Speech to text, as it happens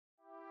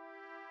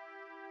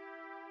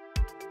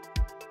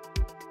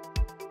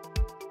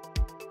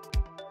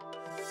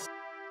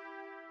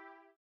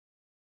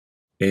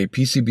A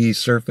PCB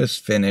surface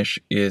finish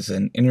is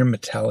an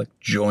intermetallic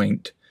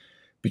joint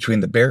between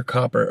the bare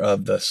copper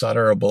of the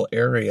solderable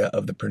area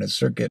of the printed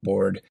circuit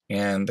board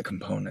and the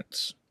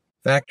components.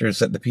 Factors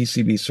that the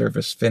PCB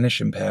surface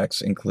finish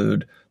impacts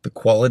include the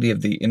quality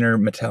of the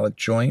intermetallic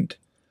joint,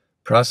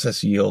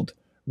 process yield,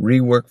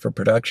 rework for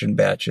production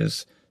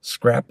batches,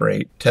 scrap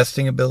rate,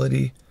 testing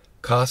ability,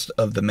 cost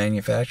of the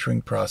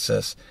manufacturing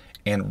process,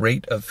 and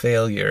rate of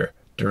failure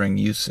during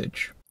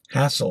usage.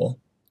 HASL,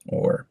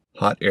 or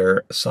hot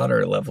air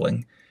solder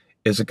leveling,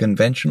 is a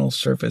conventional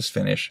surface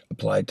finish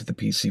applied to the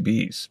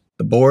PCBs.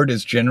 The board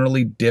is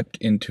generally dipped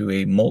into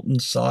a molten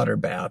solder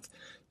bath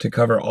to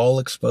cover all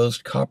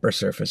exposed copper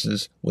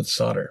surfaces with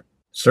solder.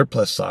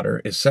 Surplus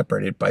solder is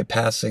separated by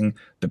passing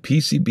the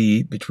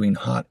PCB between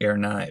hot air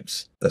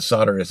knives. The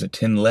solder is a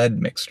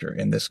tin-lead mixture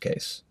in this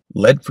case.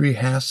 Lead-free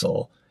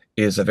HASL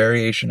is a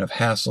variation of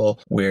HASL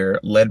where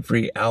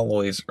lead-free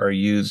alloys are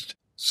used,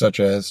 such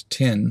as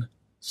tin,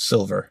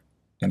 silver,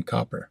 and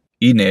copper.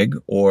 ENIG,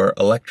 or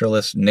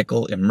electroless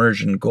nickel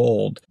immersion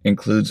gold,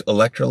 includes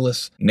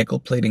electroless nickel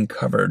plating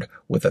covered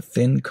with a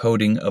thin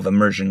coating of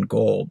immersion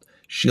gold,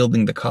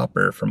 shielding the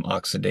copper from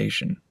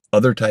oxidation.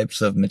 Other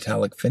types of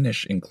metallic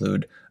finish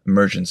include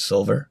immersion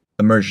silver,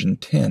 immersion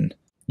tin,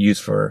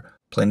 used for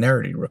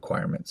planarity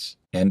requirements,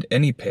 and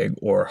ENEPIG,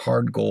 or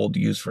hard gold,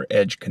 used for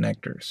edge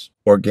connectors.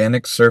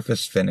 Organic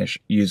surface finish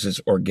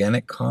uses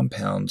organic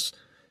compounds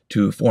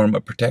to form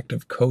a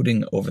protective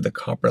coating over the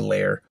copper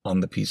layer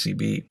on the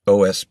PCB.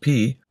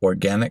 OSP,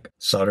 organic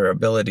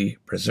solderability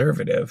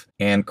preservative,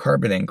 and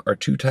carbon ink are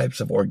two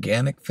types of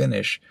organic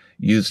finish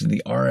used in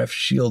the RF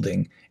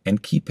shielding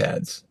and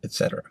keypads,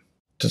 etc.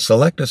 To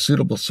select a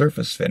suitable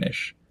surface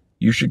finish,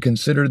 you should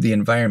consider the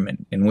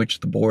environment in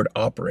which the board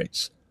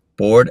operates,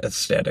 board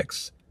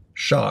aesthetics,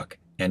 shock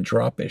and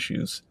drop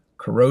issues,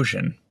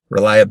 corrosion,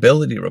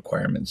 reliability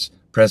requirements,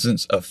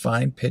 presence of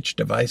fine-pitch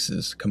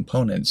devices,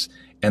 components,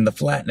 and the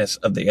flatness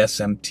of the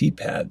SMT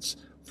pads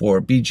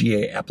for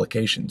BGA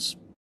applications.